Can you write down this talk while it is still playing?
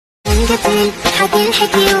تطير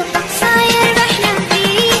حتنحكي وصاير بحلم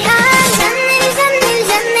فيها. جنن جنن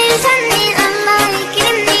جنن جنن الله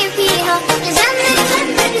يكرمني فيها. جنن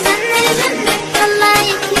جنن جنن جنن الله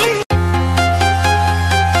يكرمني.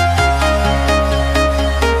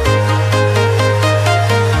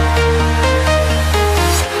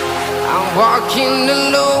 I'm walking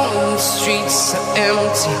alone, the streets are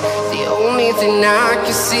empty. The only thing I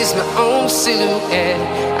can see is my own silhouette.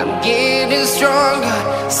 I'm getting stronger,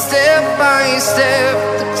 step by step.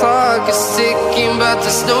 The clock is ticking, but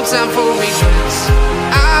there's no time for regrets.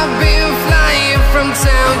 I've been flying from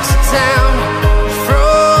town to town,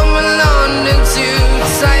 from London to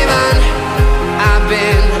Taiwan. I've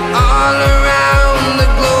been all around the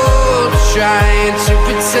globe, trying to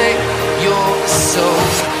protect your soul.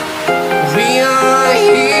 We are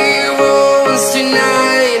heroes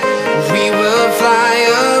tonight. We will fly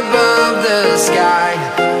above the sky.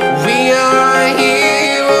 We are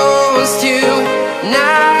heroes tonight.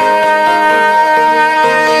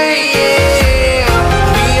 Yeah.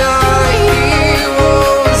 We are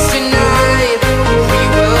heroes tonight. We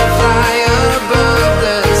will fly above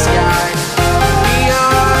the sky. We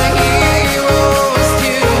are heroes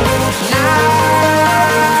tonight.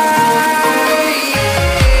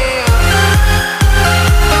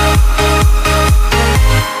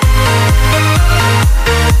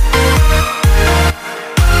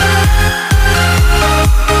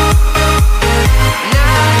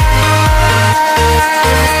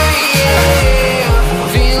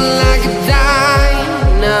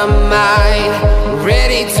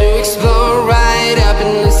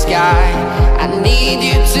 I need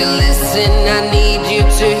you to listen, I need you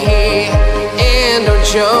to hear, and don't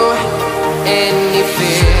show any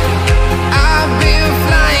fear. I've been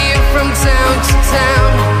flying from town to town,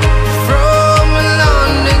 from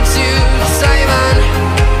London to Taiwan.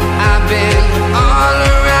 I've been all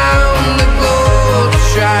around the globe,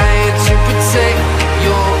 trying to protect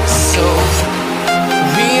your soul.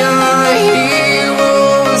 We are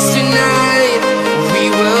heroes tonight. We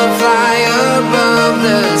will fly above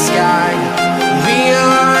the sky. We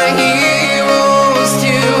are heroes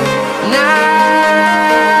tonight.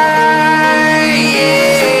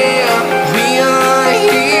 Yeah. We are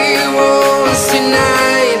heroes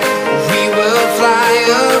tonight. We will fly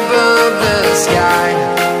above the sky.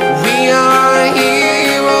 We are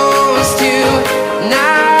heroes tonight.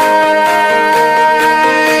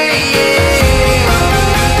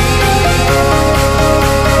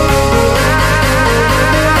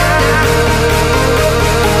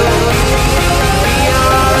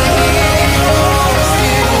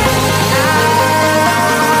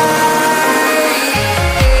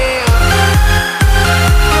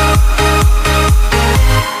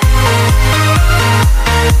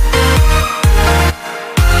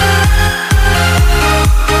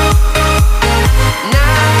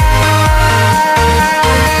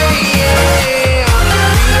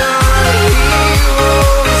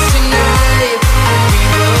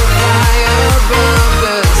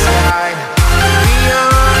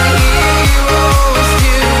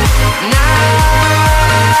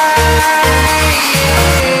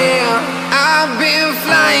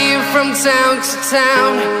 Town to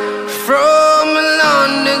town, from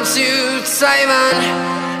London to Taiwan.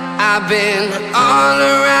 I've been all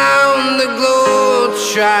around the globe,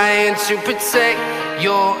 trying to protect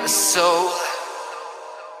your soul.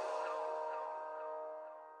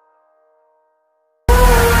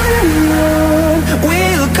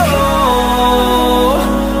 We'll go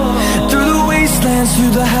through the wastelands,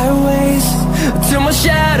 through the highways, till my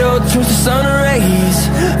shadow turns to sun rays.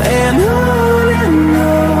 And on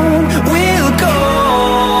we'll go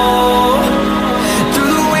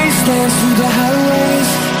through the wastelands, through the highways,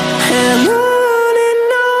 and on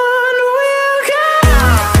we'll go.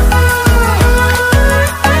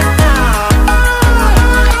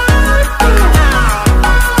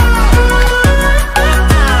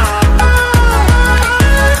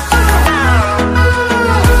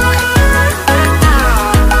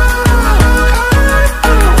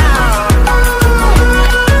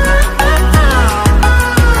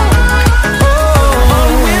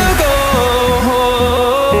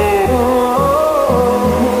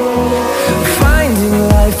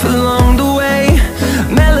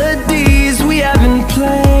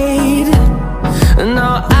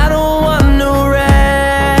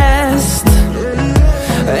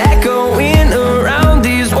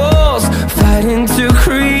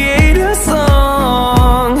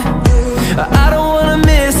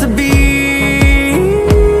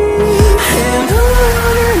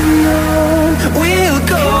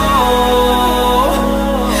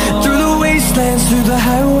 Through the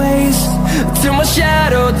highways, till my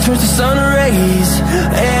shadow turns to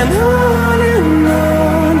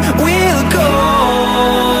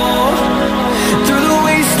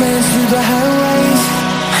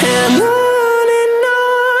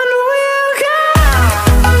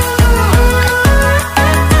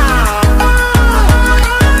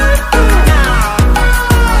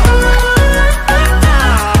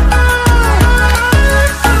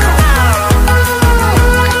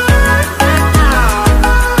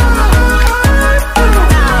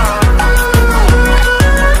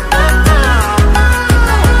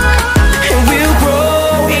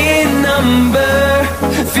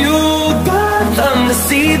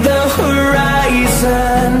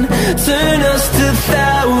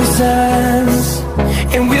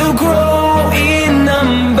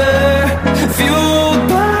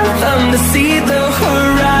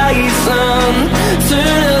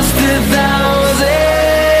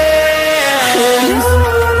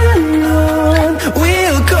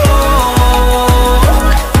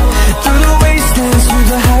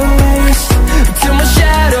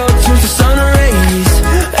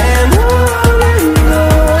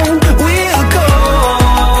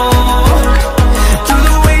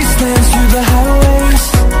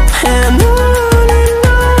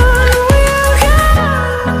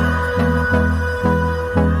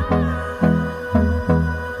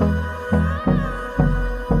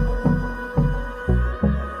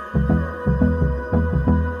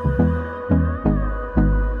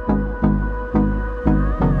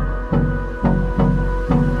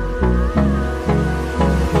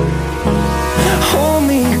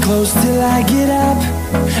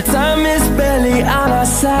Time is barely on our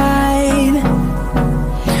side.